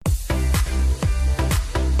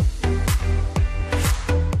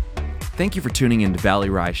Thank you for tuning in to Valley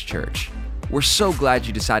Rise Church. We're so glad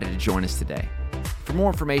you decided to join us today. For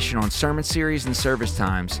more information on sermon series and service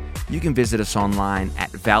times, you can visit us online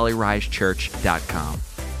at valleyrisechurch.com.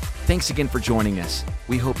 Thanks again for joining us.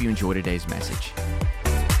 We hope you enjoy today's message.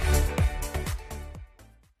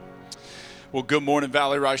 Well, good morning,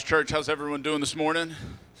 Valley Rise Church. How's everyone doing this morning?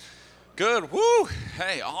 Good. Woo!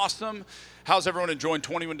 Hey, awesome. How's everyone enjoying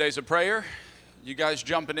 21 Days of Prayer? You guys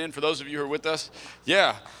jumping in? For those of you who are with us,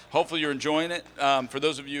 yeah, hopefully you're enjoying it. For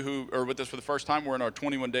those of you who are with us for the first time, we're in our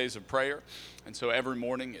 21 Days of Prayer. And so every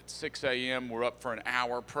morning at 6 a.m., we're up for an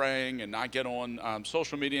hour praying, and I get on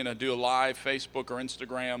social media and I do a live Facebook or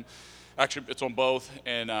Instagram. Actually, it's on both,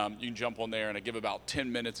 and you can jump on there, and I give about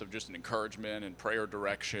 10 minutes of just an encouragement and prayer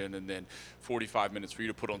direction, and then 45 minutes for you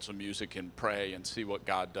to put on some music and pray and see what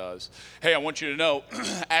God does. Hey, I want you to know,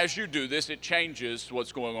 as you do this, it changes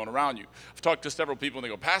what's going on around you. I've talked to several people, and they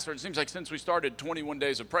go, Pastor, it seems like since we started 21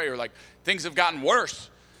 Days of Prayer, like things have gotten worse.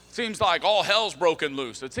 It seems like all hell's broken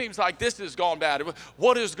loose. It seems like this has gone bad.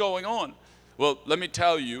 What is going on? Well, let me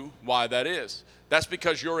tell you why that is. That's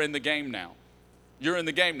because you're in the game now. You're in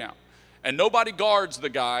the game now. And nobody guards the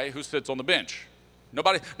guy who sits on the bench.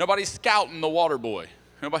 Nobody's scouting the water boy.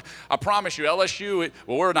 I promise you, LSU,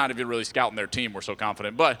 we're not even really scouting their team. We're so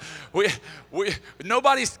confident. But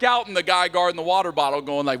nobody's scouting the guy guarding the water bottle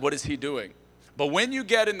going like, what is he doing? But when you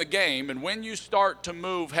get in the game and when you start to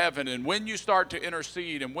move heaven and when you start to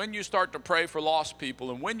intercede and when you start to pray for lost people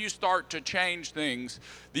and when you start to change things,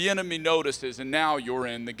 the enemy notices and now you're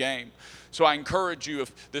in the game. So I encourage you,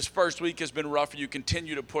 if this first week has been rough for you,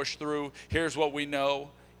 continue to push through. Here's what we know.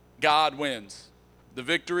 God wins. The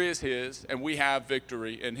victory is his, and we have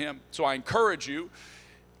victory in him. So I encourage you,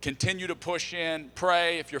 continue to push in,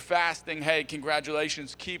 pray. If you're fasting, hey,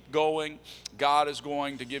 congratulations, keep going. God is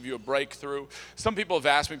going to give you a breakthrough. Some people have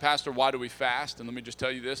asked me, Pastor, why do we fast? And let me just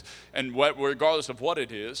tell you this, and regardless of what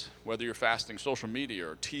it is, whether you're fasting social media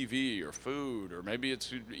or TV or food, or maybe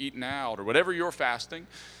it's eating out or whatever you're fasting,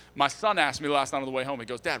 my son asked me last night on the way home, he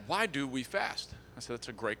goes, Dad, why do we fast? I said, that's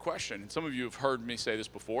a great question. And some of you have heard me say this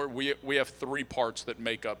before. We have three parts that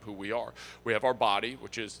make up who we are. We have our body,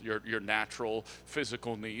 which is your natural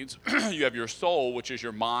physical needs. You have your soul, which is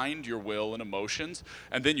your mind, your will, and emotions.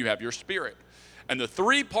 And then you have your spirit. And the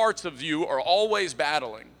three parts of you are always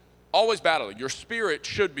battling. Always battling. Your spirit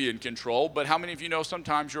should be in control, but how many of you know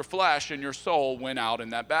sometimes your flesh and your soul went out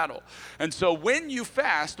in that battle? And so when you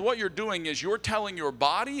fast, what you're doing is you're telling your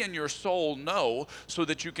body and your soul no so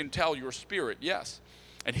that you can tell your spirit yes.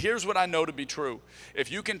 And here's what I know to be true. If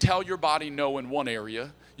you can tell your body no in one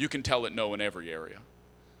area, you can tell it no in every area.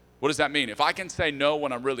 What does that mean? If I can say no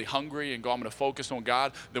when I'm really hungry and go, I'm going to focus on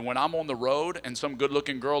God, then when I'm on the road and some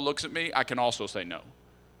good-looking girl looks at me, I can also say no.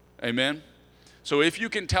 Amen? So if you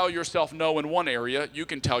can tell yourself no in one area, you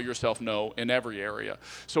can tell yourself no in every area.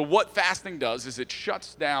 So what fasting does is it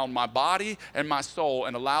shuts down my body and my soul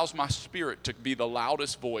and allows my spirit to be the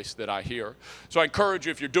loudest voice that I hear. So I encourage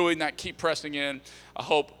you, if you're doing that, keep pressing in. I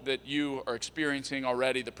hope that you are experiencing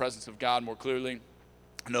already the presence of God more clearly.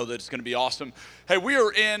 I know that it's going to be awesome. Hey, we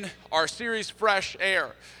are in our series, Fresh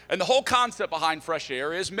Air. And the whole concept behind Fresh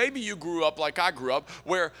Air is maybe you grew up like I grew up,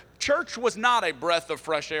 where church was not a breath of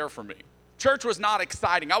fresh air for me. Church was not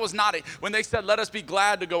exciting. When they said, let us be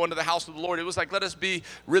glad to go into the house of the Lord, it was like, let us be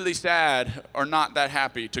really sad or not that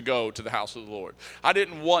happy to go to the house of the Lord. I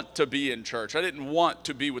didn't want to be in church. I didn't want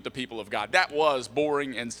to be with the people of God. That was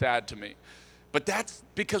boring and sad to me. But that's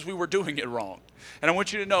because we were doing it wrong. And I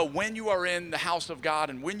want you to know, when you are in the house of God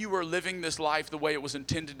and when you are living this life the way it was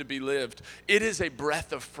intended to be lived, it is a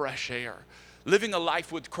breath of fresh air. Living a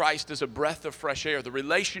life with Christ is a breath of fresh air. The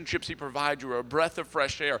relationships he provides you are a breath of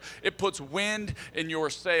fresh air. It puts wind in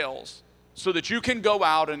your sails so that you can go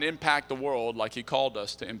out and impact the world like he called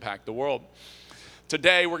us to impact the world.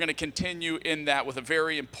 Today, we're going to continue in that with a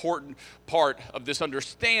very important part of this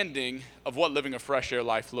understanding of what living a fresh air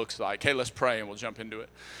life looks like. Hey, let's pray and we'll jump into it.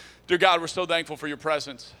 Dear God, we're so thankful for your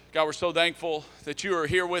presence. God, we're so thankful that you are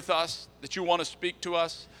here with us, that you want to speak to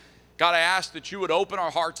us. God, I ask that you would open our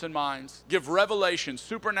hearts and minds, give revelation,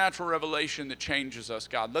 supernatural revelation that changes us,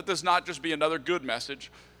 God. Let this not just be another good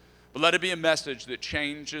message, but let it be a message that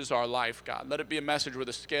changes our life, God. Let it be a message where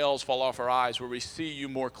the scales fall off our eyes, where we see you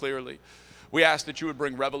more clearly. We ask that you would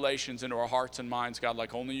bring revelations into our hearts and minds, God,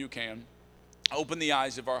 like only you can. Open the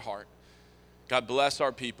eyes of our heart. God, bless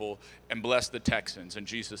our people and bless the Texans. In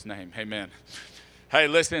Jesus' name, amen. Hey,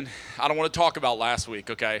 listen, I don't want to talk about last week,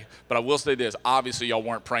 okay? But I will say this. Obviously, y'all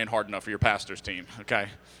weren't praying hard enough for your pastor's team, okay?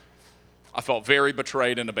 I felt very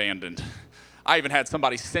betrayed and abandoned. I even had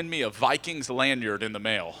somebody send me a Vikings lanyard in the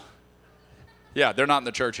mail. Yeah, they're not in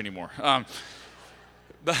the church anymore.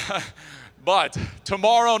 But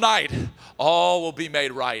tomorrow night, all will be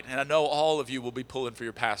made right. And I know all of you will be pulling for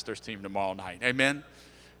your pastor's team tomorrow night. Amen?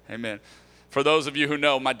 Amen. For those of you who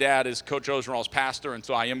know, my dad is Coach Ozenrall's pastor, and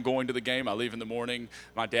so I am going to the game. I leave in the morning.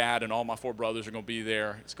 My dad and all my 4 brothers are going to be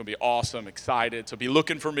there. It's going to be awesome, excited. So be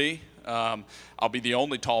looking for me. I'll be the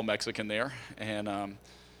only tall Mexican there. And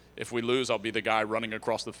if we lose, I'll be the guy running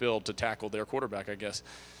across the field to tackle their quarterback, I guess.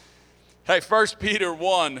 Hey, 1 Peter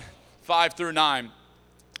 1, 5 through 9.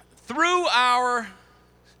 Now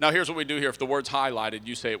here's what we do here. If the word's highlighted,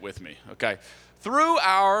 you say it with me, okay?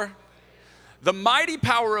 The mighty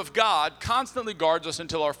power of God constantly guards us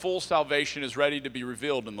until our full salvation is ready to be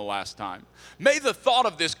revealed in the last time. May the thought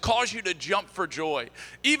of this cause you to jump for joy,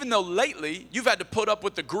 even though lately you've had to put up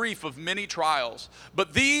with the grief of many trials.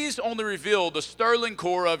 But these only reveal the sterling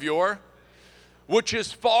core of which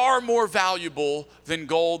is far more valuable than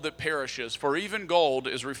gold that perishes, for even gold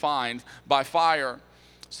is refined by fire.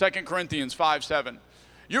 2 Corinthians 5:7.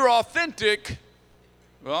 You're authentic.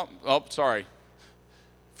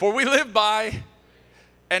 For we live by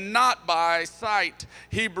and not by sight.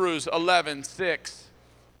 Hebrews 11:6.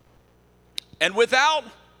 And without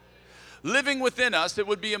living within us, it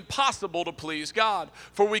would be impossible to please God.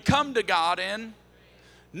 For we come to God in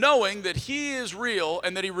knowing that He is real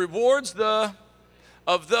and that He rewards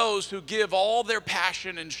of those who give all their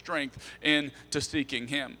passion and strength into seeking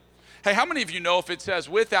Him. Hey, how many of you know if it says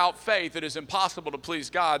without faith it is impossible to please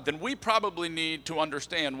God, then we probably need to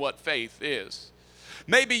understand what faith is.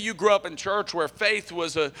 Maybe you grew up in church where faith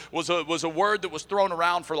was a word that was thrown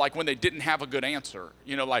around for like when they didn't have a good answer.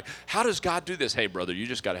 You know, like, how does God do this? Hey, brother, you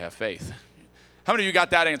just got to have faith. How many of you got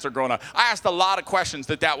that answer growing up? I asked a lot of questions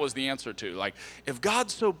that was the answer to. Like, if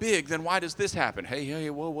God's so big, then why does this happen? Hey,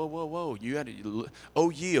 whoa. You had O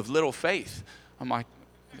ye of little faith. I'm like,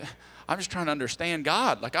 I'm just trying to understand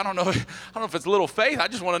God. Like, I don't know if it's little faith. I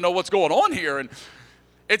just want to know what's going on here. And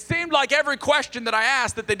it seemed like every question that I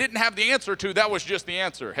asked that they didn't have the answer to, that was just the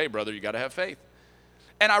answer. Hey, brother, you got to have faith.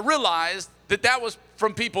 And I realized that was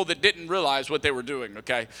from people that didn't realize what they were doing,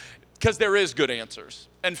 okay? Because there is good answers.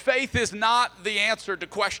 And faith is not the answer to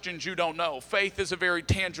questions you don't know. Faith is a very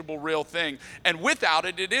tangible, real thing. And without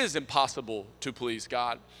it, it is impossible to please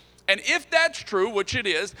God. And if that's true, which it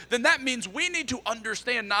is, then that means we need to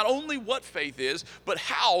understand not only what faith is, but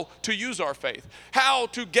how to use our faith, how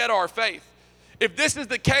to get our faith. If this is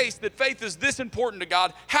the case, that faith is this important to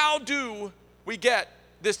God, how do we get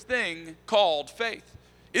this thing called faith?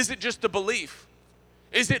 Is it just a belief?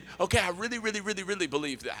 Is it, okay, I really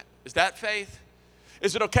believe that? Is that faith?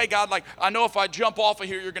 Is it, okay, God, like, I know if I jump off of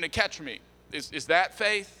here, you're going to catch me. Is that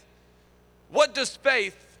faith? What does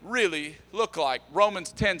faith really look like?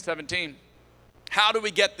 Romans 10:17. How do we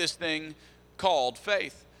get this thing called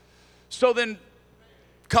faith? So then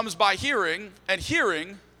comes by hearing, and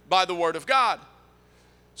hearing by the word of God.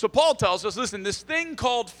 So Paul tells us, listen, this thing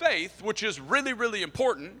called faith, which is really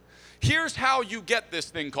important, here's how you get this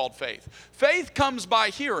thing called faith. Faith comes by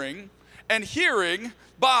hearing, and hearing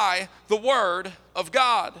by the word of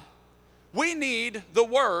God. We need the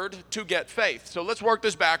word to get faith. So let's work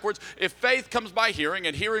this backwards. If faith comes by hearing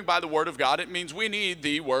and hearing by the word of God, it means we need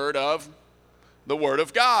the word of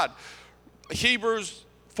God. Hebrews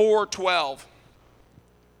 4:12.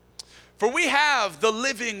 For we have the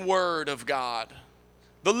living word of God.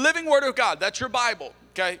 The living word of God, that's your Bible,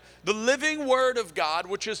 okay? The living word of God,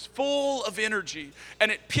 which is full of energy,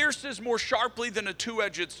 and it pierces more sharply than a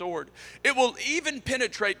two-edged sword. It will even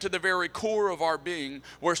penetrate to the very core of our being,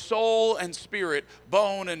 where soul and spirit,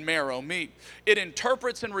 bone and marrow meet. It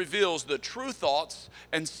interprets and reveals the true thoughts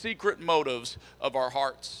and secret motives of our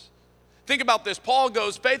hearts. Think about this. Paul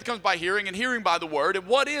goes, faith comes by hearing, and hearing by the word. And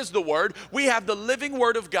what is the word? We have the living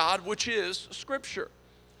word of God, which is Scripture.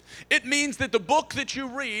 It means that the book that you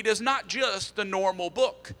read is not just a normal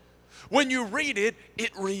book. When you read it,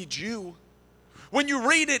 it reads you. When you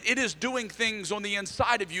read it, it is doing things on the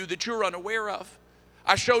inside of you that you're unaware of.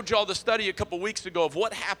 I showed y'all the study a couple weeks ago of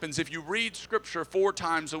what happens if you read Scripture 4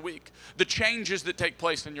 times a week. The changes that take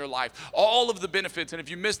place in your life. All of the benefits. And if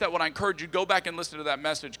you missed that one, I encourage you to go back and listen to that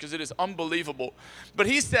message because it is unbelievable. But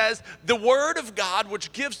he says the Word of God,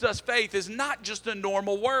 which gives us faith, is not just a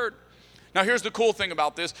normal word. Now here's the cool thing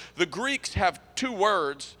about this. The Greeks have 2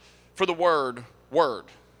 words for the word,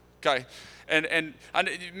 okay? And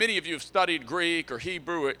many of you have studied Greek or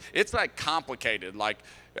Hebrew. It's like complicated. Like,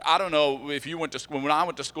 I don't know if you went to school. When I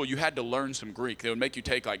went to school, you had to learn some Greek. They would make you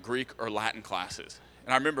take like Greek or Latin classes.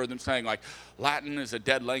 And I remember them saying like, Latin is a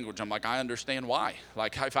dead language. I'm like, I understand why.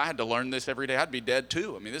 Like, if I had to learn this every day, I'd be dead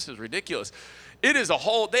too. I mean, this is ridiculous. It is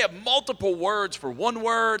they have multiple words for one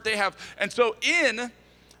word. And so in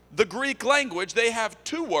the Greek language, they have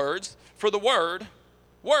two words for the word,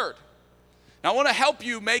 word. Now, I want to help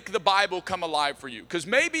you make the Bible come alive for you, because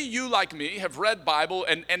maybe you, like me, have read Bible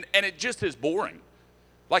and it just is boring.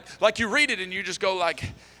 Like you read it and you just go like,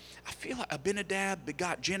 I feel like Abinadab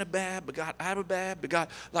begot Jenabab, begot Abibab,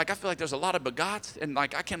 begot, like I feel like there's a lot of begots and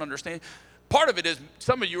like I can't understand. Part of it is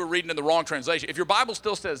some of you are reading in the wrong translation. If your Bible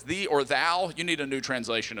still says thee or thou, you need a new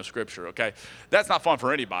translation of Scripture, okay? That's not fun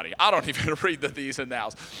for anybody. I don't even read the these and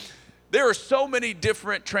thous. There are so many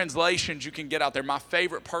different translations you can get out there. My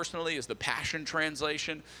favorite personally is the Passion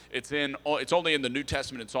Translation. It's only in the New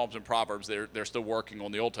Testament in Psalms and Proverbs. They're still working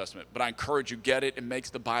on the Old Testament. But I encourage you, get it. It makes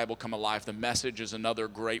the Bible come alive. The Message is another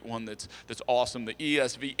great one that's awesome. The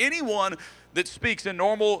ESV. Anyone that speaks in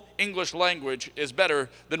normal English language is better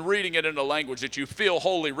than reading it in a language that you feel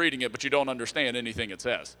holy reading it, but you don't understand anything it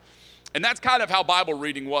says. And that's kind of how Bible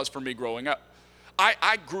reading was for me growing up.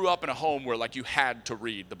 I grew up in a home where like you had to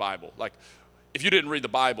read the Bible. Like if you didn't read the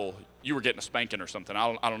Bible, you were getting a spanking or something.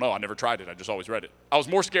 I don't know. I never tried it. I just always read it. I was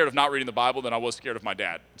more scared of not reading the Bible than I was scared of my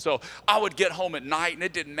dad. So I would get home at night and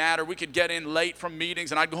it didn't matter. We could get in late from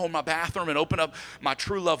meetings and I'd go home in my bathroom and open up my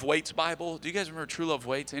True Love Waits Bible. Do you guys remember True Love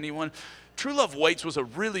Waits? Anyone? True Love Waits was a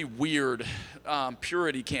really weird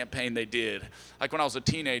purity campaign they did, like when I was a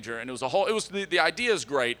teenager, and the idea is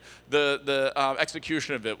great. The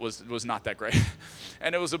execution of it was not that great.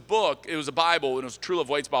 And it was a book, it was a Bible, and it was True Love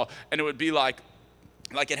Waits Bible, and it would be like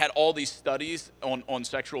it had all these studies on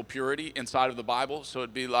sexual purity inside of the Bible. So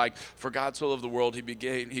it'd be like, for God so loved the world, he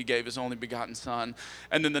gave his only begotten son.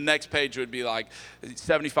 And then the next page would be like,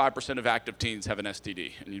 75% of active teens have an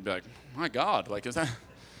STD. And you'd be like, my God, like is that...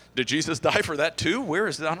 Did Jesus die for that too? Where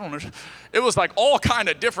is that? I don't know. It was like all kind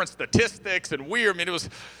of different statistics and weird. I mean,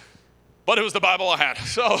 but it was the Bible I had.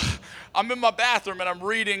 So I'm in my bathroom and I'm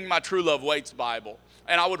reading my True Love Waits Bible.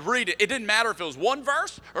 And I would read it. It didn't matter if it was one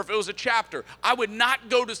verse or if it was a chapter. I would not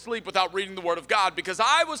go to sleep without reading the Word of God because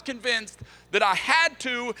I was convinced that I had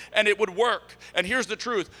to and it would work. And here's the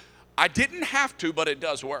truth. I didn't have to, but it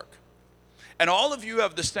does work. And all of you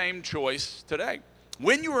have the same choice today.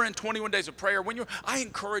 When you are in 21 days of prayer, I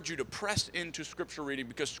encourage you to press into Scripture reading,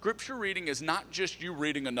 because Scripture reading is not just you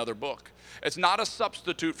reading another book. It's not a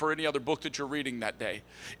substitute for any other book that you're reading that day.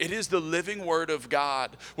 It is the living Word of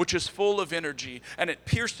God, which is full of energy, and it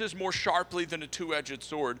pierces more sharply than a two-edged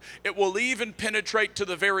sword. It will even penetrate to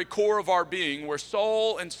the very core of our being, where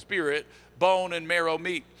soul and spirit, bone and marrow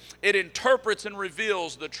meet. It interprets and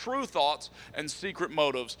reveals the true thoughts and secret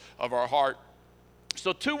motives of our heart.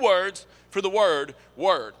 So 2 words for the word,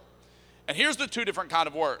 word. And here's the 2 different kind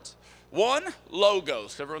of words. One,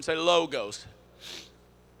 logos. Everyone say logos.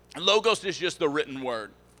 Logos is just the written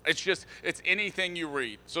word. It's anything you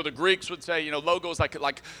read. So the Greeks would say, logos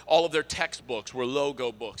like all of their textbooks were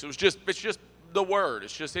logo books. It's just the word.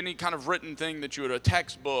 It's just any kind of written thing that you would, a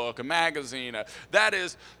textbook, a magazine, that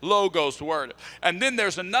is logos word. And then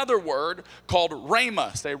there's another word called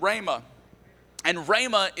rhema. Say rhema. And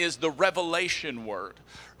rhema is the revelation word.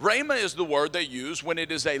 Rhema is the word they use when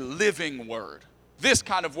it is a living word. This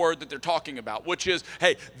kind of word that they're talking about, which is,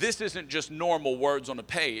 hey, this isn't just normal words on a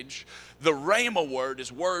page. The rhema word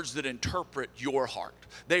is words that interpret your heart.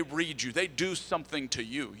 They read you. They do something to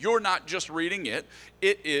you. You're not just reading it.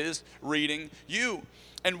 It is reading you.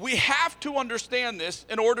 And we have to understand this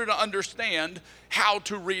in order to understand how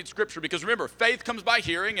to read Scripture. Because remember, faith comes by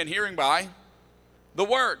hearing and hearing by the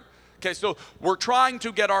word. Okay, so we're trying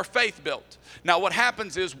to get our faith built. Now what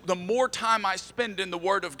happens is the more time I spend in the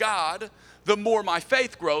Word of God, the more my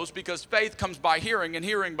faith grows, because faith comes by hearing and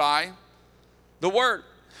hearing by the Word.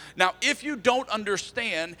 Now if you don't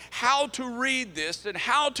understand how to read this and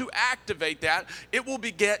how to activate that, it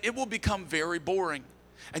will become very boring.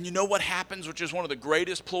 And you know what happens, which is one of the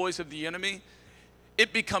greatest ploys of the enemy?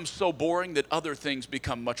 It becomes so boring that other things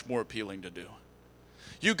become much more appealing to do.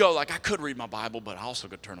 You go like, I could read my Bible, but I also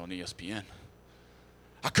could turn on ESPN.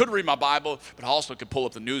 I could read my Bible, but I also could pull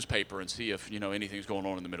up the newspaper and see if, anything's going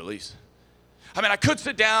on in the Middle East. I mean, I could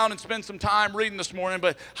sit down and spend some time reading this morning,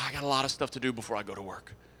 but I got a lot of stuff to do before I go to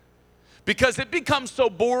work. Because it becomes so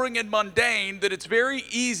boring and mundane that it's very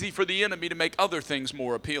easy for the enemy to make other things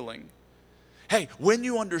more appealing. Hey, when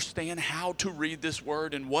you understand how to read this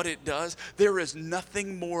word and what it does, there is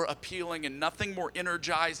nothing more appealing and nothing more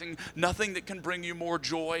energizing, nothing that can bring you more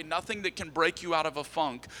joy, nothing that can break you out of a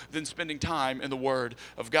funk than spending time in the Word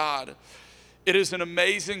of God. It is an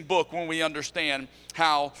amazing book when we understand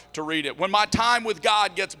how to read it. When my time with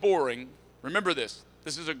God gets boring, remember this.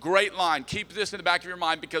 This is a great line. Keep this in the back of your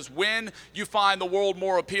mind, because when you find the world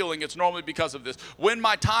more appealing, it's normally because of this. When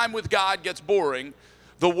my time with God gets boring,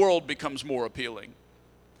 the world becomes more appealing.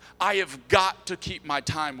 I have got to keep my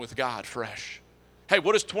time with God fresh. Hey,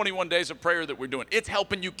 what is 21 days of prayer that we're doing? It's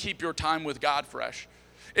helping you keep your time with God fresh.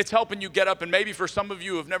 It's helping you get up, and maybe for some of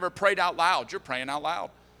you who have never prayed out loud, you're praying out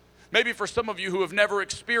loud. Maybe for some of you who have never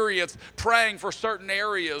experienced praying for certain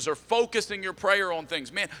areas or focusing your prayer on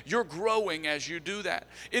things, man, you're growing as you do that.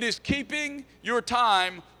 It is keeping your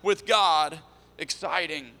time with God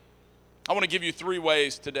exciting. I want to give you 3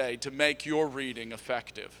 ways today to make your reading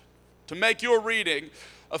effective. To make your reading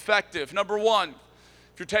effective. Number 1,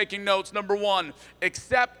 if you're taking notes, number 1,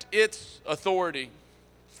 accept its authority.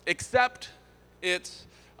 Accept its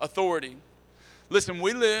authority. Listen,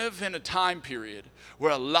 we live in a time period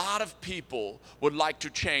where a lot of people would like to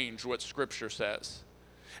change what Scripture says.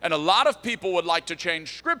 And a lot of people would like to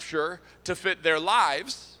change Scripture to fit their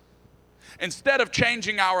lives instead of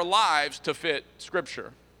changing our lives to fit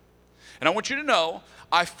Scripture. And I want you to know,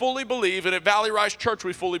 I fully believe, and at Valley Rise Church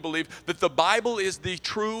we fully believe, that the Bible is the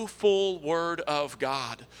true, full Word of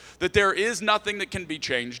God. That there is nothing that can be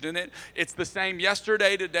changed in it. It's the same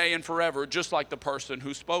yesterday, today, and forever, just like the person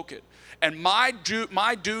who spoke it. And my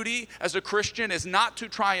duty as a Christian is not to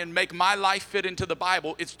try and make my life fit into the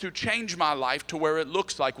Bible. It's to change my life to where it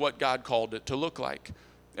looks like what God called it to look like.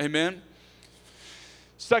 Amen?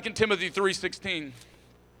 2 Timothy 3:16.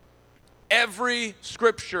 Every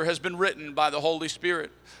Scripture has been written by the Holy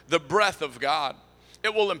Spirit, the breath of God.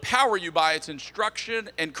 It will empower you by its instruction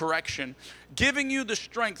and correction, giving you the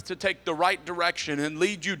strength to take the right direction and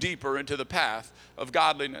lead you deeper into the path of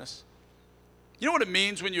godliness. You know what it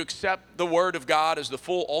means when you accept the Word of God as the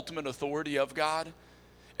full ultimate authority of God?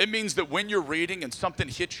 It means that when you're reading and something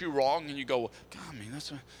hits you wrong and you go, God, man,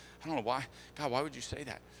 I don't know why. God, why would you say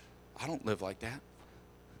that? I don't live like that.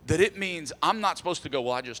 That it means I'm not supposed to go,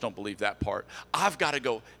 well, I just don't believe that part. I've got to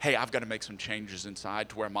go, hey, I've got to make some changes inside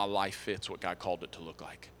to where my life fits what God called it to look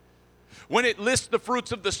like. When it lists the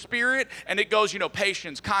fruits of the Spirit and it goes,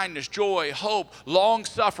 patience, kindness, joy, hope, long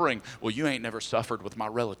suffering. Well, you ain't never suffered with my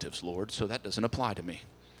relatives, Lord, so that doesn't apply to me.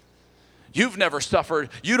 You've never suffered.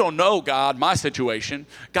 You don't know, God, my situation.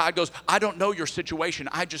 God goes, I don't know your situation.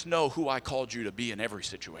 I just know who I called you to be in every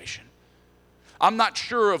situation. I'm not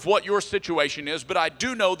sure of what your situation is, but I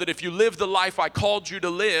do know that if you live the life I called you to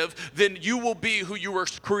live, then you will be who you were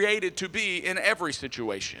created to be in every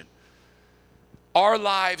situation. Our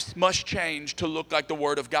lives must change to look like the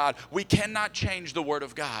Word of God. We cannot change the Word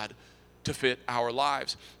of God to fit our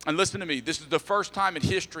lives. And listen to me, this is the first time in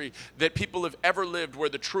history that people have ever lived where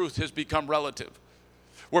the truth has become relative.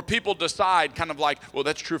 Where people decide kind of like, well,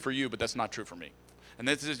 that's true for you, but that's not true for me. And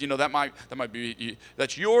this is, that might be,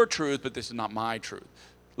 that's your truth, but this is not my truth.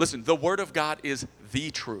 Listen, the Word of God is the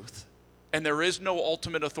truth. And there is no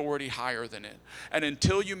ultimate authority higher than it. And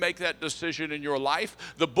until you make that decision in your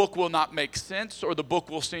life, the book will not make sense or the book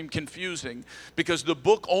will seem confusing because the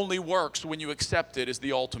book only works when you accept it as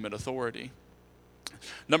the ultimate authority.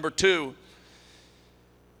 Number 2,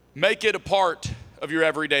 make it a part of your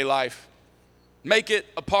everyday life. Make it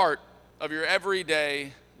a part of your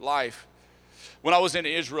everyday life. When I was in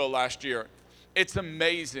Israel last year, it's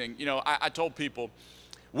amazing. I told people,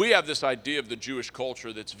 we have this idea of the Jewish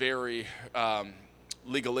culture that's very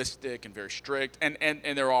legalistic and very strict, and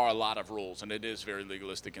there are a lot of rules, and it is very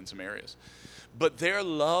legalistic in some areas. But their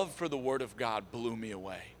love for the Word of God blew me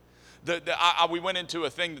away. We went into a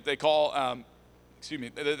thing that they call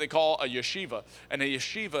they call a yeshiva. And a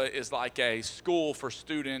yeshiva is like a school for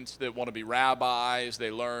students that want to be rabbis.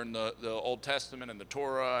 They learn the Old Testament and the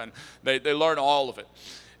Torah, and they learn all of it.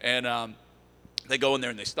 And they go in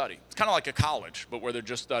there and they study. It's kind of like a college, but where they're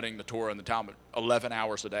just studying the Torah and the Talmud 11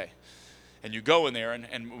 hours a day. And you go in there,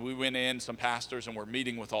 and we went in, some pastors, and we're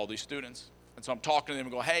meeting with all these students. And so I'm talking to them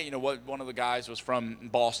and go, hey, one of the guys was from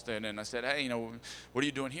Boston. And I said, hey, what are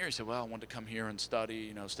you doing here? He said, well, I wanted to come here and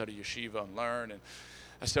study yeshiva and learn. And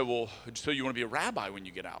I said, well, so you want to be a rabbi when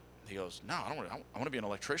you get out? He goes, no, I want to be an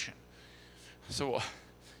electrician. I said, well,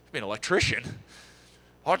 be an electrician?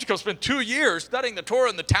 Why don't you go spend 2 years studying the Torah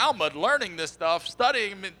and the Talmud, learning this stuff,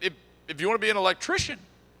 studying if you want to be an electrician?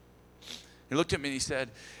 He looked at me and he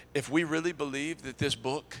said, if we really believe that this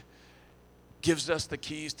book gives us the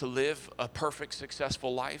keys to live a perfect,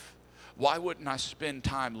 successful life, why wouldn't I spend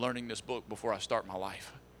time learning this book before I start my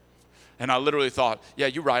life? And I literally thought, yeah,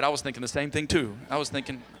 you're right. I was thinking the same thing too. I was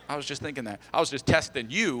just thinking that. I was just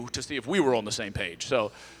testing you to see if we were on the same page.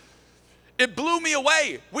 So it blew me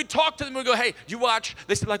away. We talked to them. We go, hey, you watch.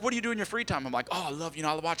 They said, like, what do you do in your free time? I'm like, oh,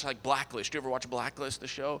 I watch like Blacklist. Do you ever watch Blacklist, the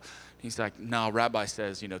show? He's like, no, Rabbi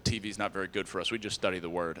says, TV's not very good for us. We just study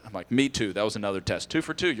the Word. I'm like, me too. That was another test. 2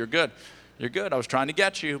 for 2. You're good. You're good. I was trying to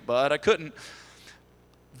get you, but I couldn't.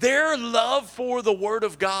 Their love for the Word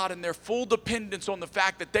of God and their full dependence on the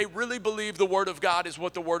fact that they really believe the Word of God is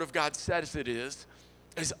what the Word of God says it is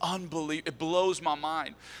unbelievable. It blows my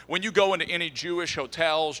mind. When you go into any Jewish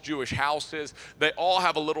hotels, Jewish houses, they all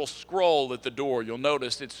have a little scroll at the door. You'll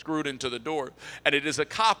notice it's screwed into the door, and it is a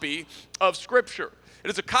copy of Scripture. It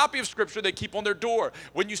is a copy of Scripture they keep on their door.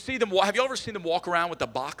 When you see them, have you ever seen them walk around with the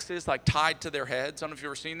boxes like tied to their heads? I don't know if you've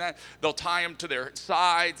ever seen that. They'll tie them to their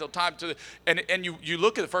sides. They'll tie them to and you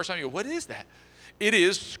look at the first time, you go, what is that? It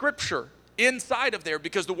is Scripture inside of there,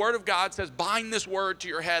 because the Word of God says, bind this word to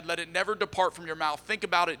your head. Let it never depart from your mouth. Think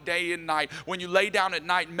about it day and night. When you lay down at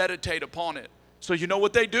night, meditate upon it. So you know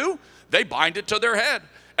what they do? They bind it to their head,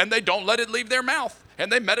 and they don't let it leave their mouth,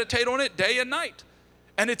 and they meditate on it day and night.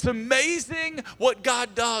 And it's amazing what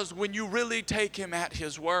God does when you really take Him at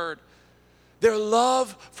His word. Their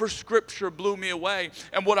love for Scripture blew me away.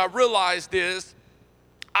 And what I realized is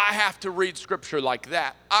I have to read Scripture like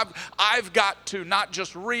that. I've got to not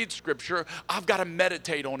just read Scripture, I've got to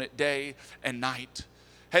meditate on it day and night.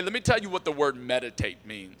 Hey, let me tell you what the word meditate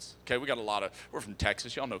means. Okay, we're from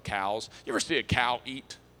Texas. Y'all know cows. You ever see a cow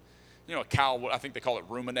eat? You know, a cow, I think they call it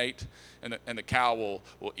ruminate, and the cow will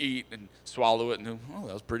eat and swallow it, and oh,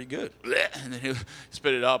 that was pretty good. And then he'll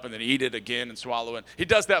spit it up and then eat it again and swallow it. He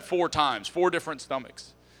does that 4 times, 4 different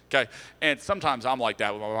stomachs. Okay, and sometimes I'm like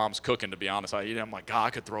that when my mom's cooking, to be honest. I eat it, I'm like, God, I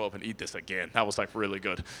could throw up and eat this again. That was like really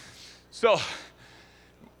good. So,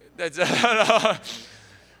 that's,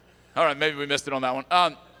 all right, maybe we missed it on that one.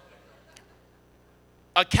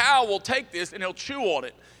 A cow will take this and he'll chew on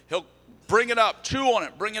it. He'll bring it up, chew on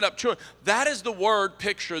it, bring it up, chew on it. That is the word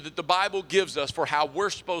picture that the Bible gives us for how we're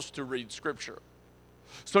supposed to read Scripture.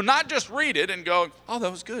 So not just read it and go, oh,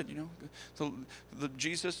 that was good, you know. So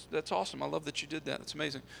Jesus, that's awesome. I love that you did that. That's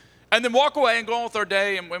amazing. And then walk away and go on with our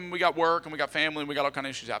day, and when we got work and we got family and we got all kind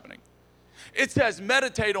of issues happening. It says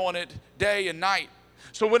meditate on it day and night.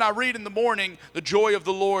 So when I read in the morning, the joy of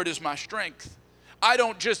the Lord is my strength, I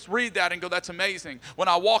don't just read that and go, that's amazing. When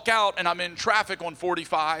I walk out and I'm in traffic on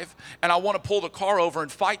 45 and I want to pull the car over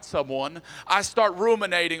and fight someone, I start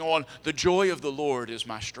ruminating on the joy of the Lord is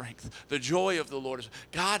my strength. The joy of the Lord is,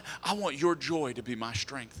 God, I want your joy to be my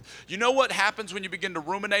strength. You know what happens when you begin to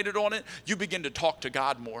ruminate it on it? You begin to talk to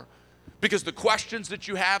God more. Because the questions that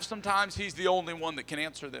you have, sometimes He's the only one that can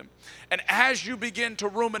answer them. And as you begin to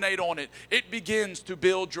ruminate on it, it begins to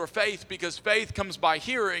build your faith, because faith comes by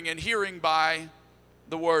hearing and hearing by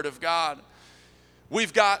the Word of God.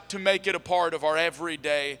 We've got to make it a part of our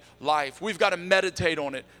everyday life. We've got to meditate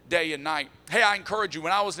on it day and night. Hey, I encourage you,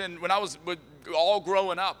 when I was all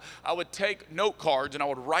growing up, I would take note cards and I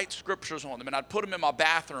would write scriptures on them, and I'd put them in my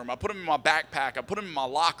bathroom, I'd put them in my backpack, I'd put them in my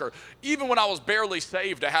locker. Even when I was barely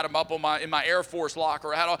saved, I had them up in my Air Force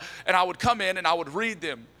locker. And I would come in and I would read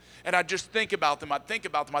them. And I'd just think about them. I'd think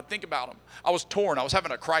about them. I was torn. I was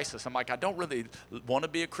having a crisis. I'm like, I don't really want to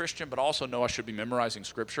be a Christian, but also know I should be memorizing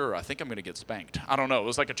Scripture, or I think I'm going to get spanked. I don't know. It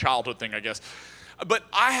was like a childhood thing, I guess. But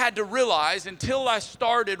I had to realize, until I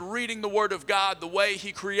started reading the Word of God the way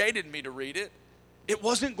He created me to read it, it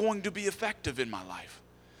wasn't going to be effective in my life.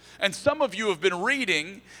 And some of you have been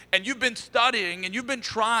reading, and you've been studying, and you've been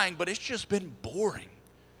trying, but it's just been boring.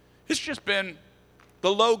 It's just been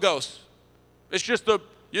the logos. It's just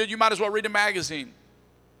you might as well read a magazine.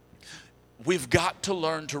 We've got to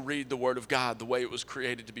learn to read the Word of God the way it was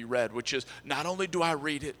created to be read, which is, not only do I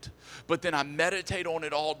read it, but then I meditate on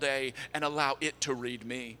it all day and allow it to read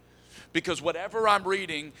me. Because whatever I'm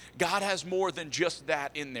reading, God has more than just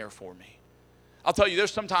that in there for me. I'll tell you,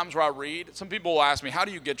 there's some times where I read. Some people will ask me, how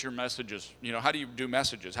do you get your messages? You know, how do you do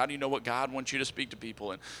messages? How do you know what God wants you to speak to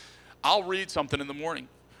people? And I'll read something in the morning,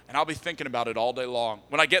 and I'll be thinking about it all day long.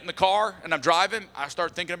 When I get in the car and I'm driving, I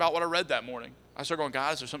start thinking about what I read that morning. I start going,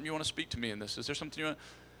 God, is there something you want to speak to me in this? Is there something you want?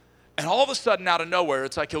 And all of a sudden, out of nowhere,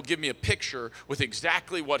 it's like He'll give me a picture with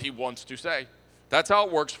exactly what He wants to say. That's how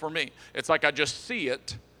it works for me. It's like I just see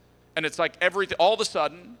it, and it's like everything, all of a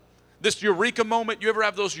sudden, this eureka moment. You ever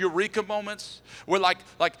have those eureka moments where like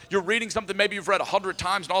you're reading something maybe you've read 100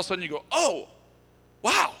 times, and all of a sudden you go, oh,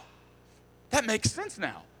 wow, that makes sense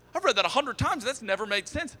now. I've read that 100 times. That's never made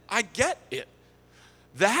sense. I get it.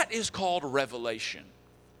 That is called revelation.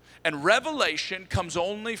 And revelation comes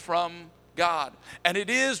only from God. And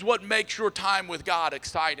it is what makes your time with God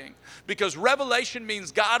exciting. Because revelation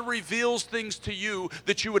means God reveals things to you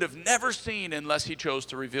that you would have never seen unless He chose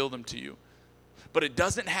to reveal them to you. But it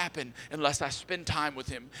doesn't happen unless I spend time with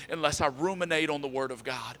Him, unless I ruminate on the Word of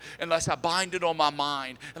God, unless I bind it on my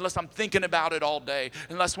mind, unless I'm thinking about it all day,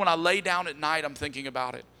 unless when I lay down at night I'm thinking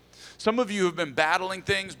about it. Some of you have been battling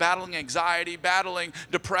things, battling anxiety, battling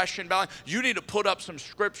depression. You need to put up some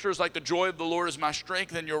scriptures like the joy of the Lord is my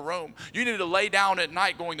strength in your room. You need to lay down at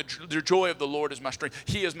night going, the joy of the Lord is my strength.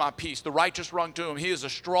 He is my peace. The righteous run to him. He is a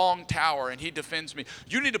strong tower and he defends me.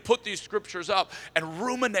 You need to put these scriptures up and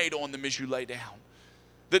ruminate on them as you lay down.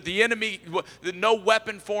 That the enemy, that no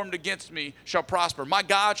weapon formed against me shall prosper. My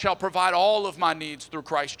God shall provide all of my needs through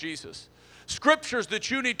Christ Jesus. Scriptures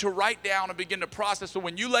that you need to write down and begin to process. So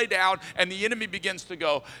when you lay down and the enemy begins to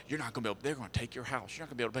go, you're not going to be able, they're going to take your house. You're not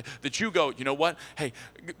going to be able to pay. That you go, you know what? Hey,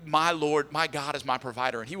 my Lord, my God is my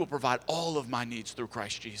provider, and he will provide all of my needs through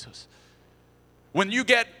Christ Jesus. When you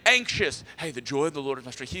get anxious, hey, the joy of the Lord is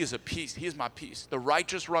my strength. He is a peace. He is my peace. The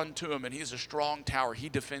righteous run to him, and he is a strong tower. He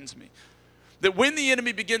defends me. That when the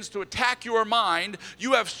enemy begins to attack your mind,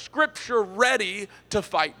 you have scripture ready to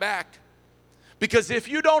fight back. Because if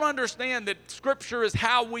you don't understand that scripture is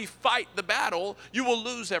how we fight the battle, you will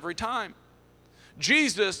lose every time.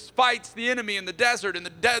 Jesus fights the enemy in the desert, and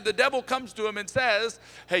the devil comes to him and says,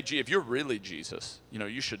 hey, if you're really Jesus,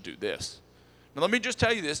 you should do this. Now, let me just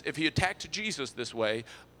tell you this. If he attacked Jesus this way,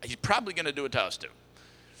 he's probably going to do it to us too.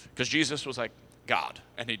 Because Jesus was like God,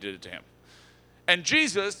 and he did it to him. And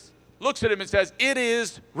Jesus looks at him and says, it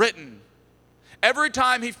is written. Every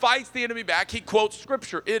time he fights the enemy back, he quotes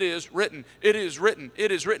scripture. It is written. It is written.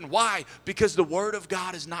 It is written. Why? Because the word of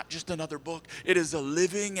God is not just another book. It is a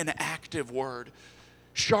living and active word,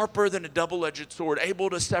 sharper than a double-edged sword, able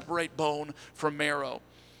to separate bone from marrow.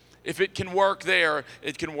 If it can work there,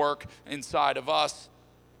 it can work inside of us.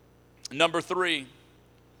 Number 3,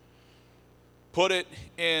 put it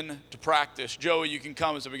into practice. Joey, you can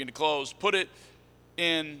come as we begin to close. Put it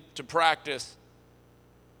into practice.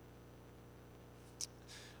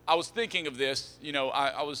 I was thinking of this,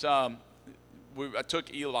 I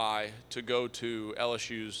took Eli to go to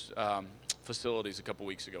LSU's facilities a couple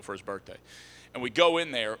weeks ago for his birthday. And we go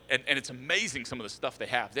in there, and it's amazing some of the stuff they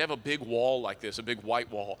have. They have a big wall like this, a big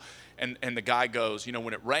white wall. And the guy goes,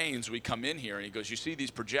 when it rains, we come in here, and he goes, you see these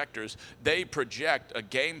projectors? They project a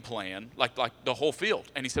game plan, like the whole field.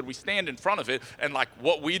 And he said, we stand in front of it, and like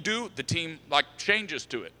what we do, the team changes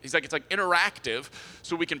to it. He's like, it's like interactive,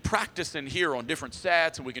 so we can practice in here on different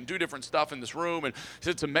sets, and we can do different stuff in this room. And he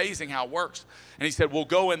said, it's amazing how it works. And he said, we'll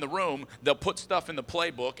go in the room, they'll put stuff in the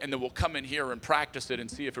playbook, and then we'll come in here and practice it and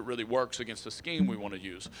see if it really works against the scheme we want to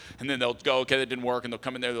use. And then they'll go, okay, that didn't work, and they'll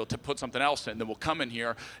come in there, they'll put something else in. Then we'll come in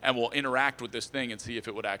here, and we'll interact with this thing and see if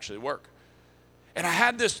it would actually work. And I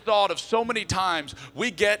had this thought of so many times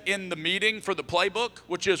we get in the meeting for the playbook,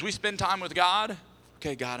 which is we spend time with God.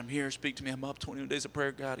 Okay, God, I'm here. Speak to me. I'm up 21 days of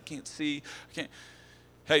prayer. God, I can't see. I can't.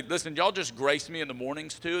 Hey, listen, y'all just grace me in the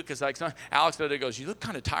mornings too, because Alex the other day goes, you look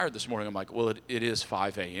kind of tired this morning. I'm like, well, it is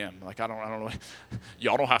 5 a.m. Like, I don't know.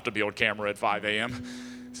 Y'all don't have to be on camera at 5 a.m.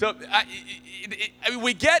 So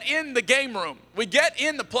we get in the game room. We get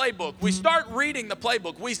in the playbook. We start reading the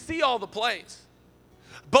playbook. We see all the plays.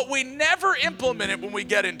 But we never implement it when we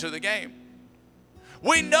get into the game.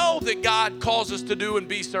 We know that God calls us to do and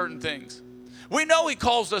be certain things. We know he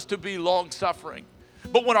calls us to be long-suffering.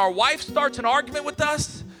 But when our wife starts an argument with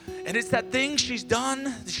us, and it's that thing she's done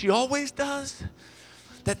that she always does,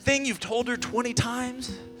 that thing you've told her 20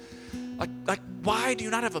 times, like why do you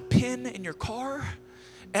not have a pin in your car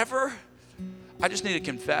ever? I just need to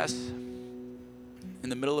confess, in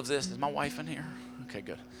the middle of this, is my wife in here? Okay,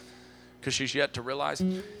 good. Because she's yet to realize.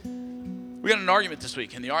 We got an argument this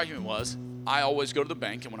week, and the argument was, I always go to the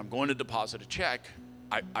bank, and when I'm going to deposit a check,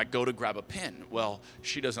 I go to grab a pen. Well,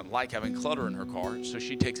 she doesn't like having clutter in her car, so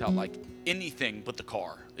she takes out like anything but the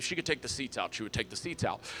car. If she could take the seats out, she would take the seats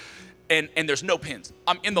out. And there's no pins.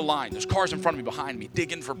 I'm in the line. There's cars in front of me, behind me,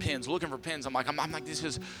 digging for pins, looking for pins. I'm like, I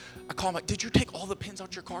call him like, did you take all the pins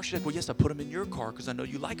out your car? She's like, well, yes, I put them in your car because I know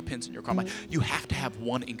you like pins in your car. I'm like, you have to have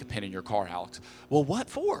one ink pen in your car, Alex. Well, what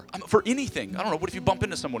for? For anything. I don't know. What if you bump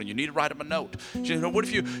into someone and you need to write them a note? She's like, what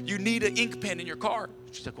if you need an ink pen in your car?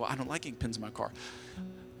 She's like, well, I don't like ink pens in my car.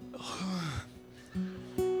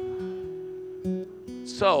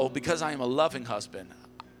 So, because I am a loving husband,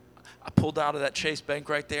 I pulled out of that Chase Bank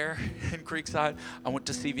right there in Creekside. I went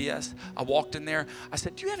to CVS. I walked in there. I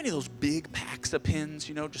said, do you have any of those big packs of pins,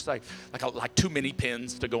 just like too many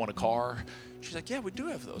pins to go in a car? She's like, yeah, we do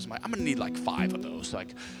have those. I'm going to need like 5 of those.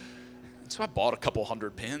 So I bought a couple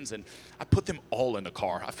hundred pins, and I put them all in the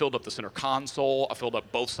car. I filled up the center console. I filled up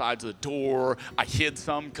both sides of the door. I hid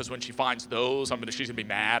some because when she finds those, she's going to be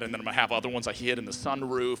mad, and then I'm going to have other ones I hid in the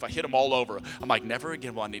sunroof. I hid them all over. I'm like, never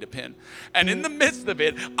again will I need a pin. And in the midst of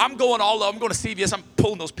it, I'm going to CVS. I'm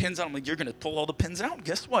pulling those pins out. I'm like, you're going to pull all the pins out?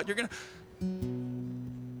 Guess what? You're going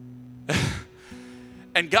to...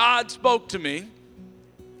 And God spoke to me,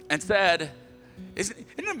 and said, isn't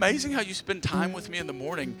it amazing how you spend time with me in the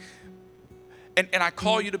morning? And I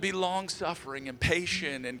call you to be long-suffering and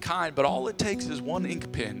patient and kind, but all it takes is one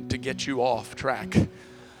ink pen to get you off track.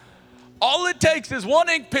 All it takes is one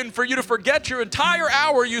ink pen for you to forget your entire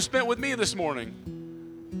hour you spent with me this morning.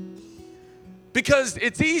 Because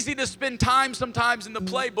it's easy to spend time sometimes in the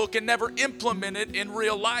playbook and never implement it in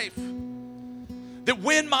real life. That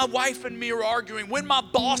when my wife and me are arguing, when my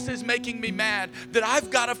boss is making me mad, that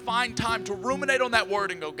I've got to find time to ruminate on that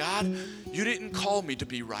word and go, God, you didn't call me to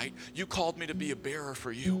be right. You called me to be a bearer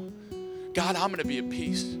for you. God, I'm going to be at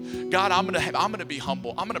peace. God, I'm going to be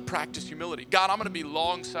humble. I'm going to practice humility. God, I'm going to be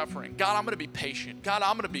long-suffering. God, I'm going to be patient. God,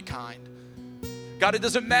 I'm going to be kind. God, it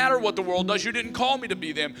doesn't matter what the world does. You didn't call me to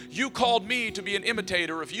be them. You called me to be an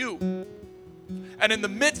imitator of you. And in the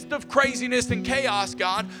midst of craziness and chaos,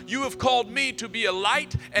 God, you have called me to be a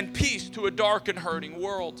light and peace to a dark and hurting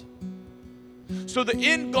world. So the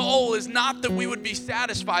end goal is not that we would be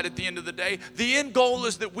satisfied at the end of the day. The end goal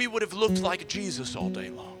is that we would have looked like Jesus all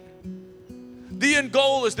day long. The end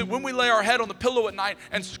goal is that when we lay our head on the pillow at night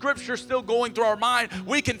and Scripture's still going through our mind,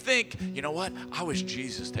 we can think, you know what? I was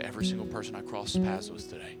Jesus to every single person I crossed paths with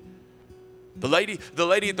today. The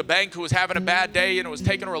lady at the bank who was having a bad day and it was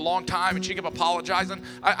taking her a long time and she kept apologizing,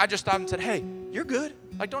 I just stopped and said, hey, you're good.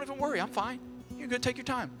 Like, don't even worry. I'm fine. You're good. Take your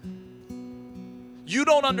time. You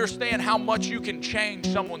don't understand how much you can change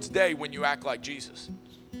someone's day when you act like Jesus.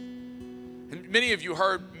 And many of you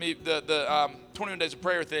heard me, the 21 Days of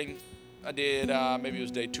Prayer thing I did, maybe it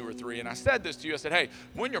was day 2 or 3, and I said this to you. I said, hey,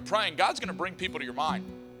 when you're praying, God's going to bring people to your mind.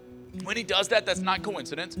 When he does that, that's not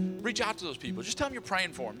coincidence. Reach out to those people. Just tell them you're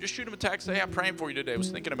praying for them. Just shoot them a text. Say, hey, I'm praying for you today. I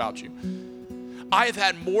was thinking about you. I have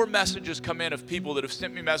had more messages come in of people that have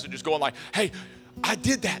sent me messages going like, hey, I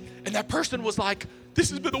did that. And that person was like,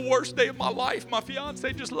 this has been the worst day of my life. My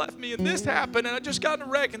fiance just left me and this happened and I just got in a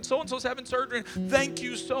wreck and so-and-so's having surgery. Thank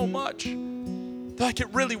you so much. They're like,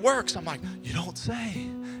 it really works. I'm like, you don't say.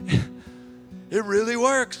 It really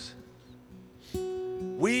works.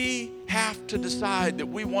 We have to decide that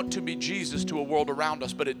we want to be Jesus to a world around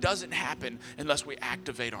us, but it doesn't happen unless we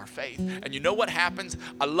activate our faith. And you know what happens?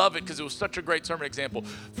 I love it because it was such a great sermon example.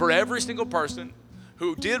 For every single person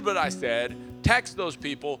who did what I said, text those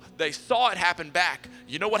people, they saw it happen back.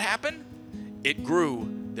 You know what happened? It grew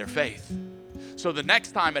their faith. So the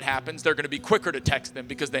next time it happens, they're going to be quicker to text them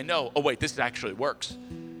because they know, oh wait, this actually works.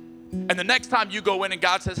 And the next time you go in and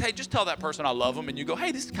God says, hey, just tell that person I love them. And you go,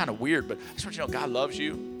 hey, this is kind of weird, but I just want you to know God loves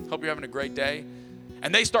you. Hope you're having a great day.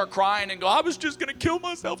 And they start crying and go, I was just going to kill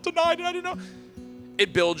myself tonight and I didn't know.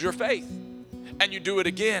 It builds your faith. And you do it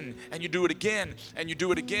again, and you do it again, and you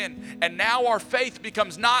do it again. And now our faith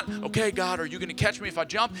becomes not, okay, God, are you going to catch me if I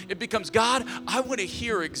jump? It becomes, God, I want to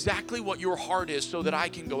hear exactly what your heart is so that I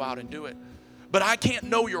can go out and do it. But I can't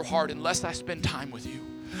know your heart unless I spend time with you.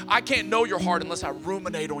 I can't know your heart unless I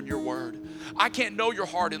ruminate on your word. I can't know your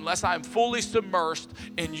heart unless I'm fully submersed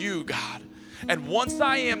in you, God. And once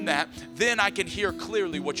I am that, then I can hear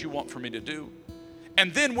clearly what you want for me to do.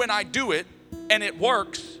 And then when I do it and it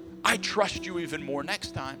works, I trust you even more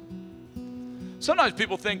next time. Sometimes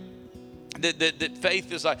people think that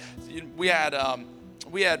faith is like, we had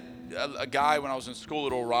a guy when I was in school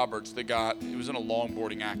at Oral Roberts that he was in a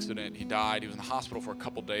longboarding accident. He died. He was in the hospital for a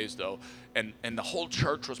couple days though. And the whole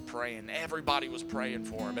church was praying. Everybody was praying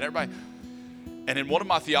for him. And in one of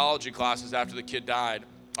my theology classes after the kid died,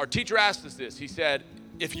 our teacher asked us this. He said,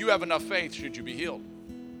 if you have enough faith, should you be healed?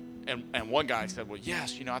 And one guy said, well,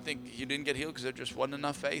 yes, I think he didn't get healed because there just wasn't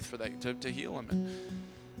enough faith for that to heal him.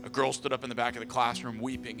 And a girl stood up in the back of the classroom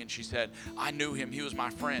weeping, and she said, I knew him. He was my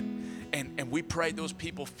friend. And we prayed those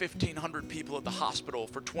people, 1,500 people at the hospital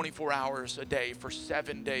for 24 hours a day for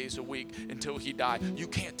 7 days a week until he died. You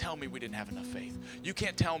can't tell me we didn't have enough faith. You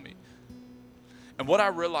can't tell me. And what I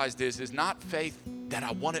realized is not faith that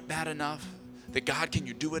I want it bad enough, that God, can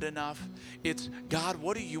you do it enough? It's, God,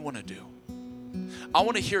 what do you want to do? I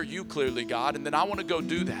want to hear you clearly, God, and then I want to go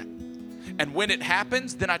do that. And when it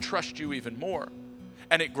happens, then I trust you even more,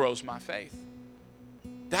 and it grows my faith.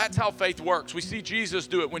 That's how faith works. We see Jesus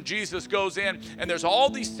do it when Jesus goes in, and there's all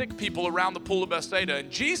these sick people around the pool of Bethsaida, and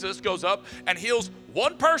Jesus goes up and heals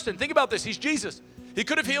one person. Think about this. He's Jesus. He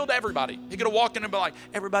could have healed everybody. He could have walked in and been like,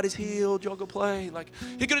 everybody's healed, y'all go play. Like,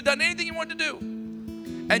 he could have done anything he wanted to do.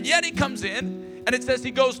 And yet he comes in, and it says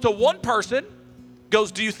he goes to one person,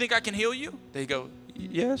 goes, do you think I can heal you? They go,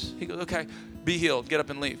 yes. He goes, okay, be healed, get up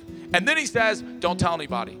and leave. And then he says, don't tell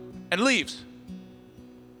anybody, and leaves.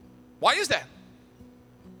 Why is that?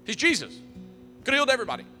 He's Jesus. Could have healed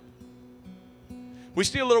everybody. We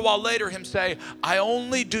see a little while later him say, I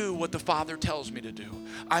only do what the Father tells me to do.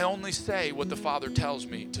 I only say what the Father tells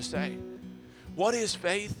me to say. What is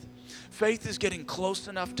faith? Faith is getting close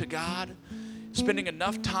enough to God, spending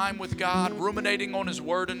enough time with God, ruminating on His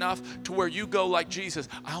Word enough to where you go like Jesus,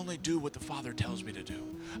 I only do what the Father tells me to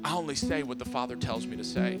do. I only say what the Father tells me to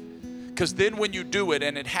say. Because then when you do it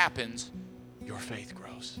and it happens, your faith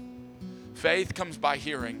grows. Faith comes by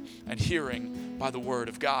hearing, and hearing by the Word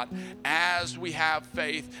of God. As we have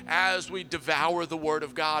faith, as we devour the Word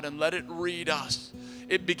of God and let it read us,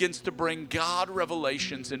 it begins to bring God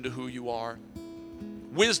revelations into who you are.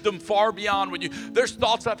 Wisdom far beyond there's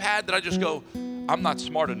thoughts I've had that I just go, I'm not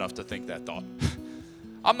smart enough to think that thought.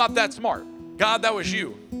 I'm not that smart. God, that was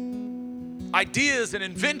you. Ideas and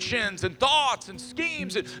inventions and thoughts and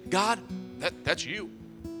schemes. God, that's you.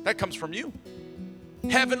 That comes from you.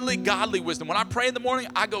 Heavenly, godly wisdom. When I pray in the morning,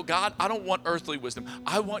 I go, God, I don't want earthly wisdom.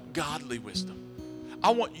 I want godly wisdom. I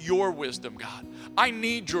want your wisdom, God. I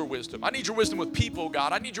need your wisdom. I need your wisdom with people,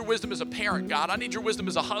 God. I need your wisdom as a parent, God. I need your wisdom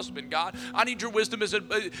as a husband, God. I need your wisdom as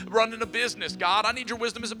running a business, God. I need your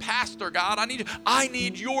wisdom as a pastor, God. I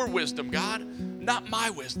need your wisdom, God, not my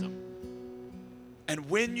wisdom. And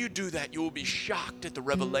when you do that, you will be shocked at the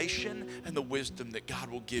revelation and the wisdom that God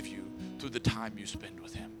will give you through the time you spend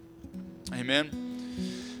with Him. Amen.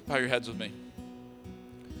 Bow your heads with me.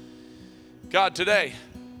 God, today,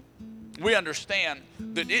 we understand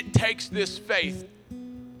that it takes this faith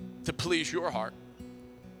to please your heart.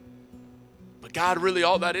 But God, really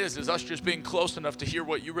all that is us just being close enough to hear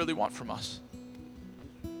what you really want from us.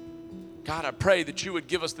 God, I pray that you would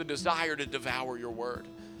give us the desire to devour your word.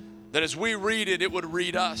 That as we read it, it would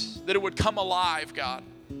read us. That it would come alive, God.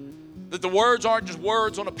 That the words aren't just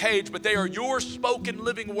words on a page, but they are your spoken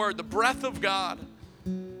living word, the breath of God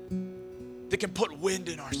that can put wind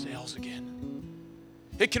in our sails again.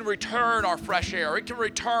 It can return our fresh air. It can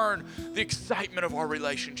return the excitement of our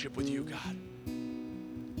relationship with you, God.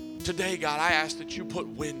 Today, God, I ask that you put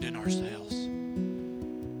wind in our sails.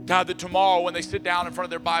 God, that tomorrow when they sit down in front of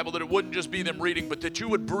their Bible, that it wouldn't just be them reading, but that you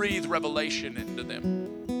would breathe revelation into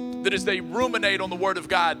them. That as they ruminate on the Word of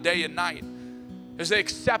God day and night, as they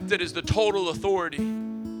accept it as the total authority,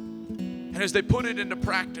 and as they put it into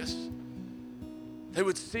practice, they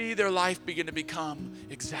would see their life begin to become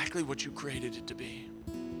exactly what you created it to be.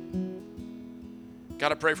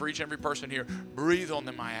 God, I pray for each and every person here. Breathe on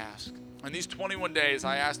them, I ask. In these 21 days,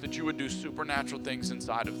 I ask that you would do supernatural things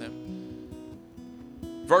inside of them.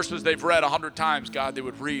 Verses they've read 100 times, God, they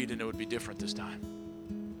would read and it would be different this time.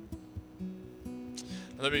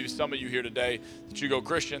 Now, there may be some of you here today that you go,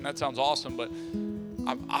 Christian, that sounds awesome, but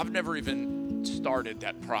I've never even started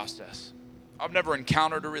that process. I've never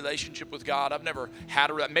encountered a relationship with God. I've never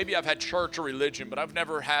had maybe I've had church or religion, but I've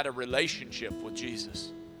never had a relationship with Jesus.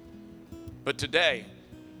 But today,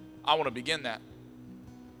 I want to begin that.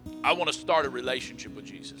 I want to start a relationship with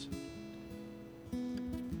Jesus.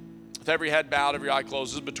 With every head bowed, every eye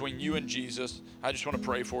closed, this is between you and Jesus. I just want to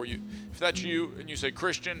pray for you. If that's you and you say,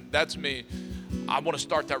 Christian, that's me, I want to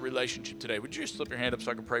start that relationship today. Would you just slip your hand up so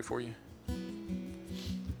I can pray for you?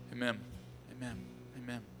 Amen. Amen.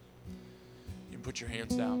 Amen. You can put your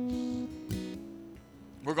hands down.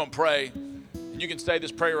 We're going to pray. And you can say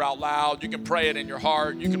this prayer out loud. You can pray it in your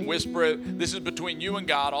heart. You can whisper it. This is between you and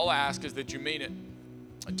God. All I ask is that you mean it.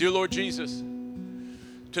 Dear Lord Jesus,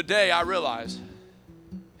 today I realize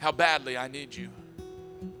how badly I need you.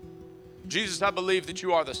 Jesus, I believe that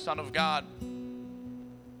you are the Son of God.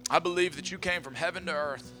 I believe that you came from heaven to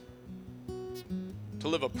earth to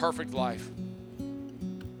live a perfect life.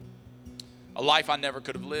 A life I never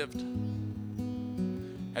could have lived.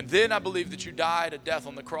 And then I believe that you died a death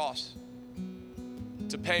on the cross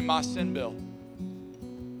to pay my sin bill,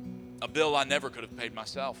 a bill I never could have paid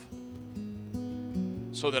myself,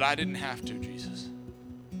 so that I didn't have to, Jesus.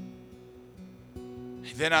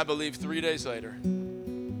 And then I believe 3 days later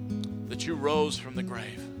that you rose from the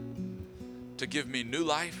grave to give me new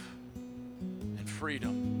life and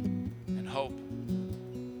freedom and hope.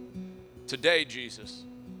 Today, Jesus,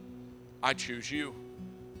 I choose you.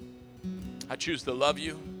 I choose to love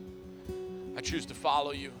you. I choose to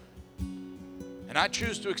follow you. And I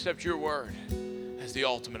choose to accept your word as the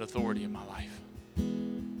ultimate authority in my life.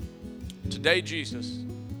 Today, Jesus,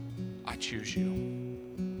 I choose you.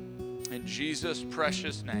 In Jesus'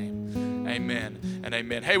 precious name, amen and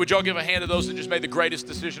amen. Hey, would y'all give a hand to those that just made the greatest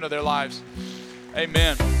decision of their lives?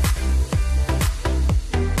 Amen.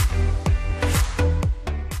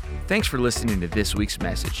 Thanks for listening to this week's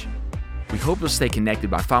message. We hope you'll stay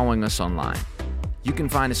connected by following us online. You can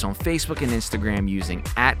find us on Facebook and Instagram using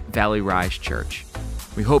 @Valley Rise Church.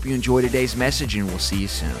 We hope you enjoy today's message and we'll see you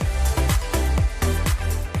soon.